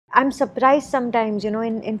I'm surprised sometimes,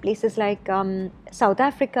 in places like South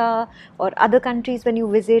Africa or other countries when you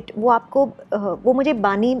visit, वो मुझे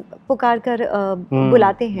बानी पुकार कर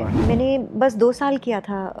बुलाते हैं। मैंने बस 2 साल किया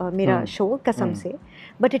था मेरा शो कसम से,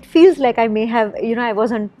 but it feels like I may have, I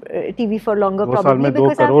was on TV for longer probably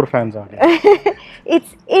because 2 crore fans आ गए।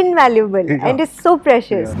 It's invaluable and it's so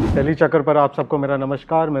precious. Tellychakkar पर आप सबको मेरा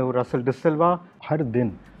नमस्कार। मैं हूँ रसल डिसिल्वा। हर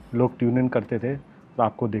दिन लोग ट्यून इन करते थे और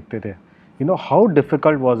आपको देखते थे। How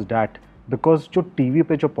difficult was that, because जो टीवी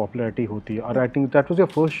पे जो पॉपुलैरिटी होती है, और I think that was your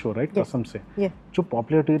first show right, कसम से, जो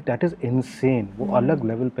पॉपुलैरिटी दैट इज इनसेन, वो अलग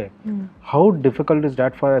लेवल पे। How difficult is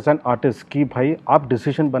that for as an artist कि भाई आप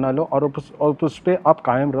डिसीजन बना लो और उस पर आप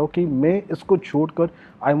कायम रहो कि मैं इसको छोड़कर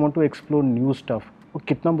I want to explore new stuff. वो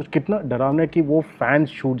कितना डरावना है कि वो फैंस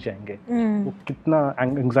छूट जाएंगे, वो कितना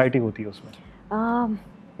एंग्जाइटी होती है उसमें।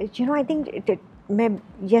 आई थिंक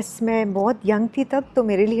मैं बहुत यंग थी तब, तो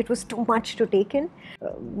मेरे लिए it was too much to take इन।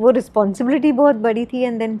 वो रिस्पॉन्सिबिलिटी बहुत बड़ी थी,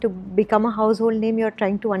 and then to become a house hold name, you are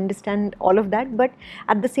trying to understand all of that, but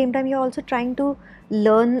at the same time you are also trying to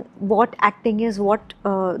learn what acting is, what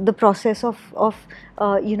the process of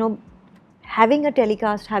having a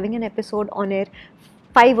telecast, having an episode on air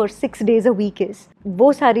 5 or 6 days a week is.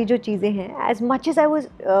 वो सारी जो चीज़ें हैं, as much as I was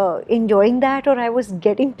enjoying that or I was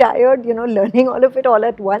getting tired, learning all of it all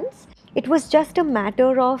at once, it was just a matter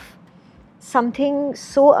of something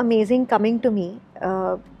so amazing coming to me,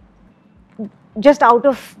 just out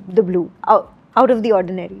of the blue, out of the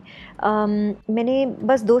ordinary. मैंने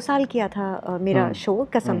बस 2 साल किया था मेरा show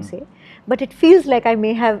कसम से, but it feels like I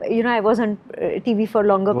may have, I was on TV for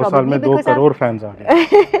longer probably. 2 साल में 2 करोड़ फैंस आ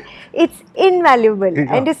गए। It's invaluable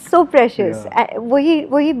and it's so precious.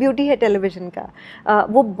 वही ब्यूटी है टेलीविजन का।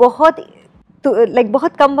 वो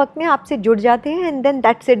बहुत कम वक्त में आपसे जुड़ जाते हैं, and then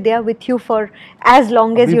that's it, they are with you for as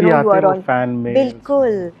long as you are on. बिल्कुल।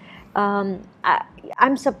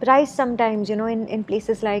 I'm surprised sometimes, in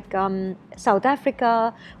places like South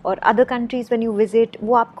Africa or other countries when you visit,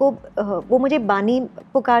 वो मुझे बानी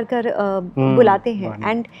पुकार कर बुलाते हैं,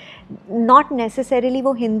 and not necessarily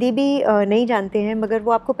वो हिंदी भी नहीं जानते हैं, मगर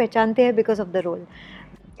वो आपको पहचानते हैं because of the role.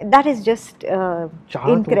 That is just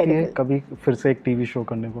incredible. कभी फिर से एक टीवी शो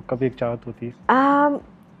करने को कभी एक चाहत होती है?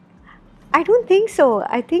 I don't think so.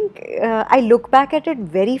 I think I look back at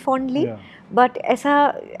it very fondly. But ऐसा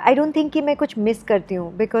I don't think कि मैं कुछ मिस करती हूँ,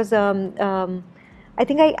 because I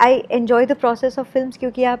think I enjoy the process of films,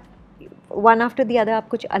 क्योंकि आप one after the other आप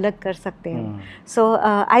कुछ अलग कर सकते हैं. So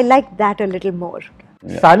I like that a little more.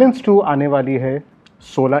 Silence 2 आने वाली है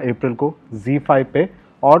 16 अप्रैल को Z5 पे,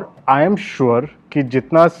 और आई एम श्योर कि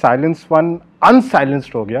जितना Silence 1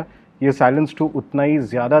 अनसाइलेंस्ड हो गया, ये Silence 2 उतना ही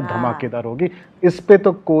ज्यादा धमाकेदार होगी। इस पे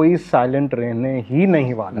तो कोई साइलेंट रहने ही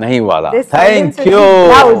नहीं वाला। Thank you.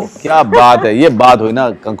 क्या बात है, ये बात हुई ना,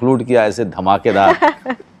 कंक्लूड किया ऐसे धमाकेदार।